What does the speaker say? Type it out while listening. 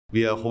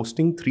We are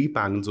hosting 3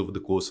 panels over the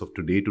course of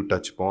today to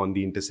touch upon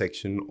the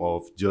intersection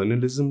of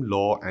journalism,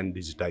 law, and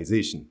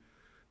digitization.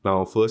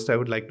 Now, first, I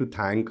would like to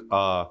thank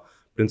our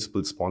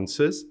principal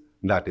sponsors,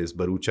 that is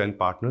Barucha and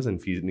Partners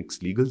and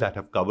Phoenix Legal, that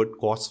have covered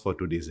costs for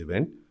today's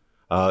event.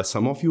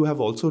 Some of you have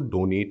also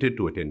donated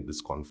to attend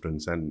this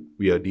conference, and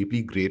we are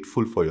deeply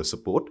grateful for your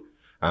support.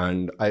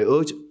 And I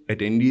urge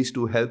attendees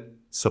to help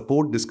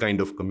support this kind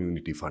of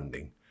community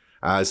funding.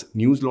 As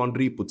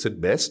Newslaundry puts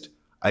it best,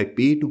 I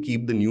pay to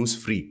keep the news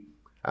free.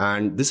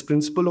 And this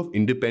principle of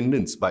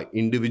independence by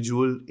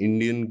individual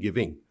Indian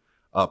giving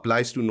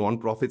applies to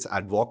non-profits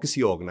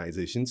advocacy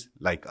organizations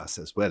like us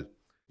as well.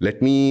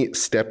 Let me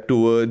step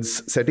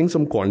towards setting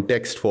some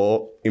context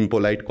for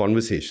Impolite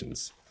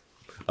conversations.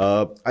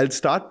 I'll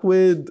start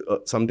with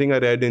something I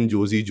read in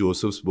Josie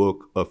Joseph's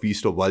book, A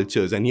Feast of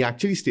Vultures, and he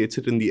actually states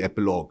it in the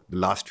epilogue, the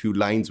last few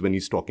lines when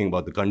he's talking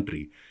about the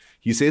country.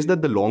 He says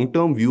that the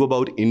long-term view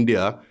about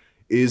India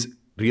is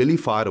really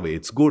far away.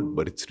 It's good,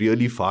 but it's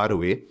really far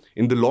away.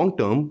 In the long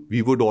term,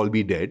 we would all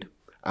be dead.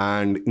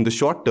 And in the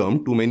short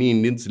term, too many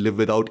Indians live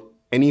without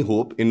any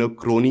hope in a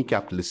crony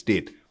capitalist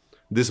state.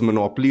 This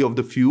monopoly of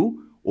the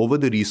few over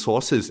the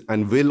resources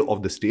and will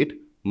of the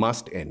state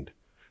must end.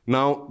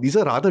 Now, these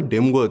are rather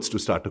dim words to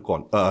start a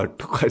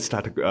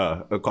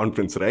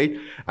conference, right?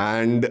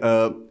 And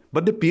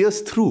but they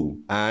pierce through,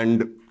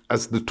 and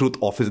as the truth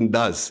often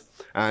does.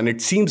 And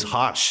it seems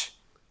harsh,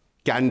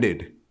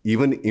 candid,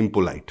 even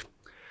impolite.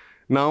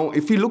 Now,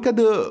 if we look at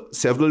the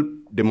several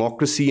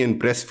democracy and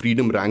press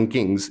freedom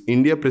rankings,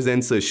 India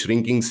presents a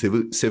shrinking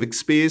civic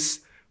space,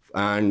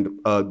 and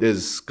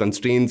there's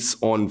constraints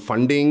on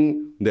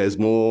funding. There's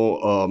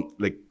more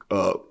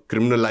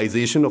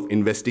criminalization of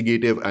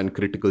investigative and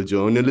critical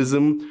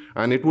journalism.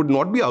 And it would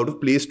not be out of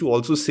place to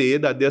also say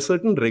that there are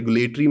certain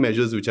regulatory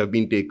measures which have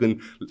been taken,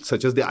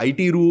 such as the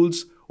IT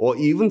rules, or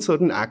even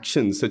certain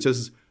actions such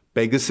as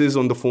Pegasus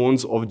on the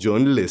phones of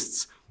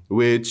journalists,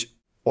 which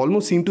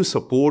almost seem to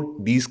support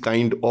these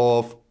kind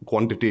of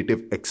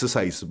quantitative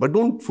exercises, but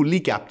don't fully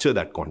capture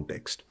that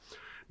context.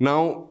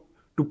 Now,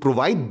 to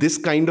provide this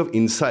kind of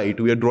insight,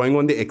 we are drawing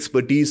on the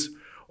expertise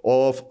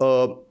of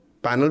a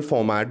panel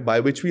format by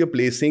which we are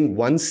placing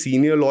one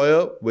senior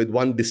lawyer with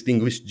one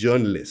distinguished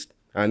journalist.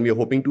 And we are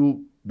hoping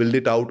to build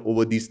it out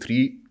over these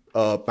 3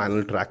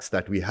 panel tracks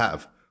that we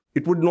have.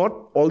 It would not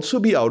also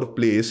be out of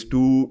place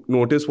to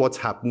notice what's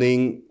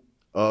happening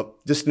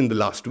just in the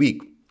last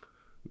week.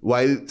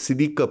 While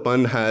Siddique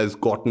Kapan has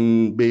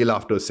gotten bail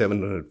after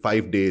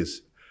 705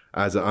 days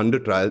as an under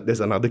trial, there's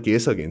another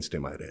case against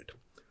him, I read.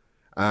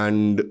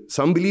 And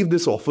some believe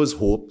this offers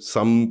hope.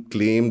 Some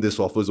claim this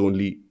offers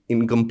only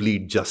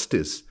incomplete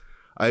justice.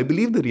 I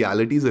believe the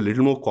reality is a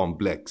little more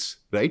complex,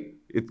 right?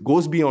 It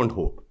goes beyond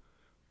hope.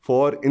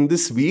 For in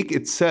this week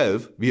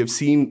itself, we have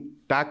seen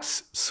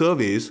tax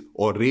surveys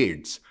or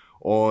raids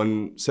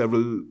on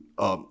several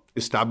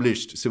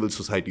established civil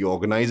society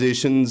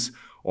organizations,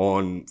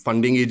 on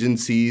funding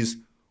agencies,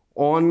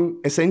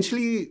 on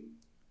essentially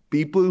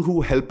people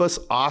who help us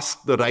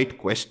ask the right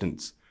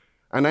questions.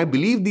 And I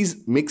believe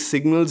these mixed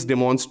signals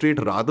demonstrate,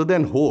 rather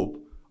than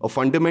hope, a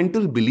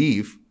fundamental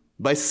belief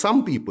by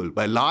some people,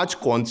 by large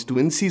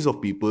constituencies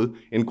of people,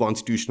 in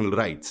constitutional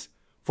rights.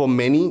 For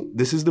many,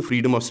 this is the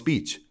freedom of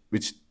speech,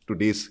 which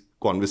today's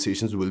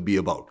conversations will be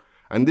about.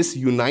 And this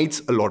unites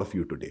a lot of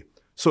you today.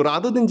 So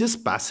rather than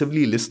just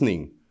passively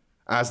listening,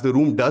 as the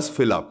room does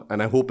fill up,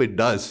 and I hope it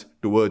does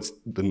towards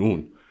the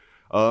noon,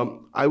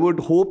 I would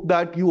hope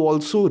that you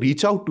also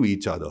reach out to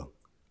each other,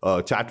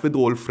 chat with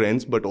old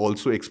friends, but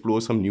also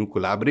explore some new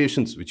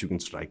collaborations which you can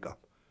strike up.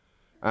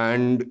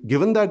 And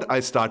given that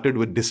I started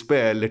with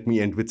despair, let me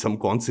end with some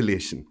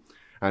consolation.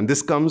 And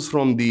this comes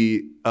from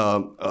the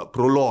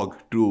prologue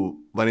to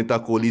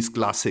Vanita Kohli's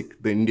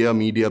classic, The India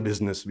Media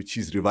Business, which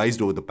she's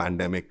revised over the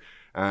pandemic.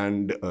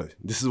 And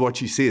this is what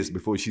she says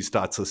before she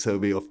starts a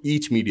survey of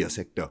each media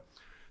sector.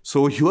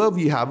 So here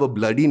we have a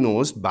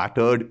bloody-nosed,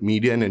 battered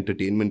media and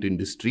entertainment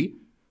industry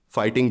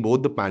fighting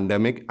both the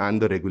pandemic and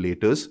the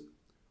regulators.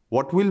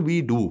 What will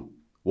we do?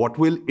 What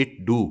will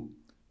it do?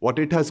 What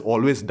it has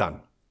always done,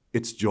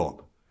 its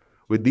job.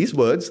 With these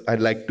words,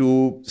 I'd like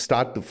to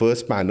start the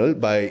first panel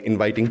by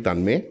inviting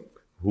Tanmay,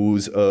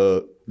 who's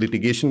a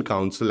litigation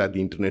counsel at the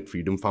Internet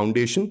Freedom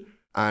Foundation.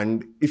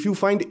 And if you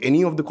find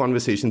any of the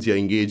conversations you're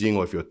engaging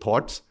or if your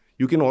thoughts,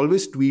 you can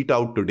always tweet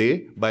out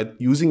today by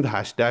using the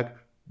hashtag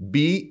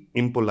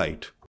 #BeImpolite.